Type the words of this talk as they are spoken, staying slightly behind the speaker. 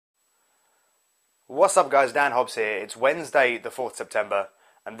What's up guys, Dan Hobbs here. It's Wednesday the 4th September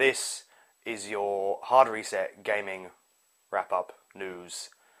and this is your Hard Reset Gaming wrap-up news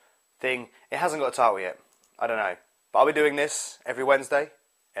thing. It hasn't got a title yet, I don't know. But I'll be doing this every Wednesday,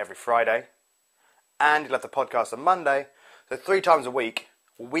 every Friday, and you'll have the podcast on Monday. So 3 times a week,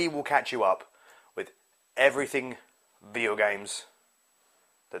 we will catch you up with everything video games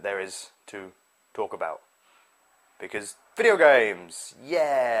that there is to talk about. Because video games,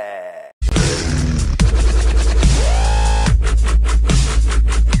 yeah!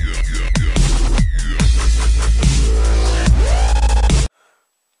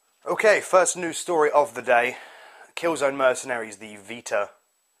 Okay, first news story of the day. Killzone Mercenary is the Vita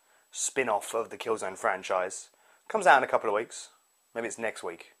spin-off of the Killzone franchise. Comes out in a couple of weeks. Maybe it's next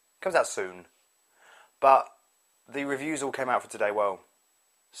week. Comes out soon. But the reviews all came out for today. Well,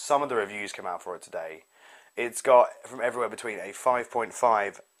 some of the reviews came out for it today. It's got from everywhere between a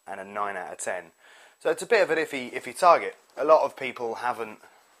 5.5 and a 9 out of 10. So it's a bit of an iffy target. A lot of people haven't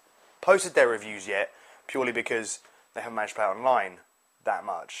posted their reviews yet, purely because they haven't managed to play it online that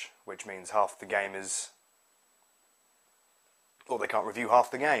much, which means half the game is, or they can't review half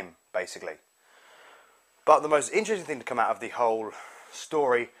the game, basically. But the most interesting thing to come out of the whole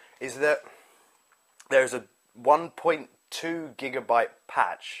story is that there's a 1.2 gigabyte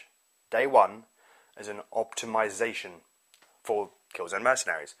patch, day one, as an optimization for Killzone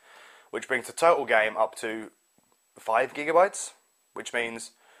Mercenaries, which brings the total game up to 5 gigabytes, which means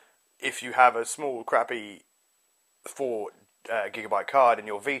if you have a small, crappy 4 gigabyte card in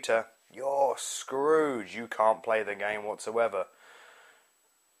your Vita, you're screwed. You can't play the game whatsoever.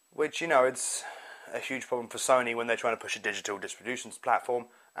 Which, you know, it's a huge problem for Sony when they're trying to push a digital distribution platform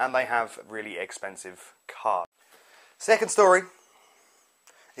and they have really expensive cards. Second story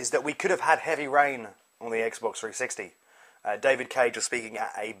is that we could have had Heavy Rain on the Xbox 360. David Cage was speaking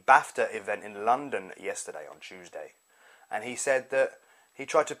at a BAFTA event in London yesterday on Tuesday, and he said that he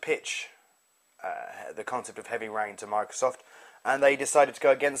tried to pitch the concept of Heavy Rain to Microsoft, and they decided to go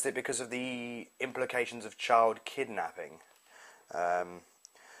against it because of the implications of child kidnapping. For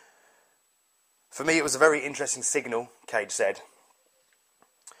me, it was a very interesting signal, Cage said.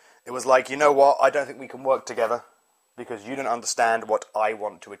 It was like, you know what, I don't think we can work together because you don't understand what I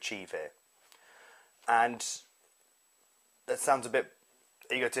want to achieve here. And that sounds a bit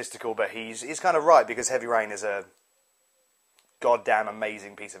egotistical, but he's kind of right, because Heavy Rain is a goddamn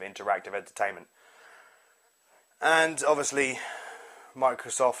amazing piece of interactive entertainment. And obviously,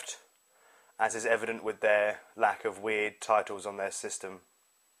 Microsoft, as is evident with their lack of weird titles on their system,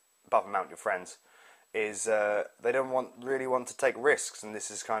 above and Mount Your Friends, is they don't really want to take risks, and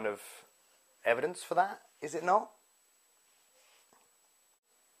this is kind of evidence for that, is it not?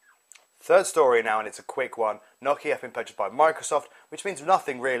 Third story now, and it's a quick one. Nokia have been purchased by Microsoft, which means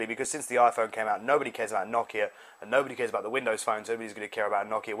nothing really, because since the iPhone came out, nobody cares about Nokia, and nobody cares about the Windows phone, so nobody's going to care about a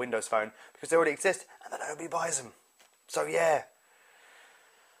Nokia Windows phone, because they already exist, and then nobody buys them. So yeah.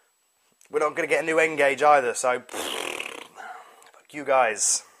 We're not going to get a new N-Gage either, so fuck you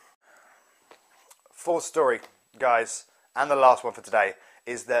guys. Fourth story, guys, and the last one for today,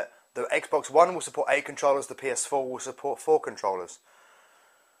 is that the Xbox One will support 8 controllers, the PS4 will support 4 controllers.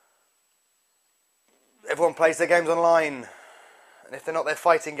 Everyone plays their games online, and if they're not, they're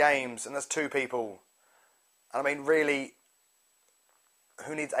fighting games, and there's 2 people. And I mean, really,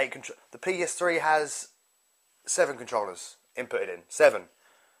 who needs 8 controllers? The PS3 has 7 controllers inputted in. 7.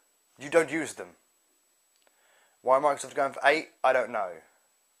 You don't use them. Why Microsoft are going for 8? I don't know.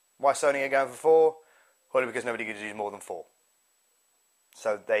 Why Sony are going for 4? Probably because nobody could use more than 4.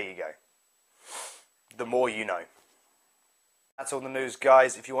 So there you go. The more you know. That's all the news,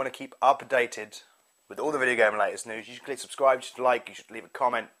 guys. If you want to keep updated with all the video game latest news, you should click subscribe, you should like, you should leave a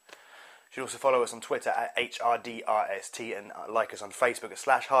comment. You should also follow us on Twitter at HRDRST and like us on Facebook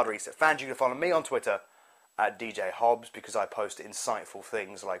at /HardResetFans. You can follow me on Twitter at DJ Hobbs, because I post insightful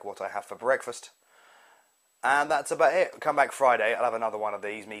things like what I have for breakfast. And that's about it. Come back Friday, I'll have another one of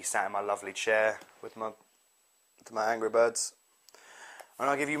these, me sat in my lovely chair with my Angry Birds. And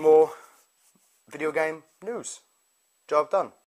I'll give you more video game news. Job done.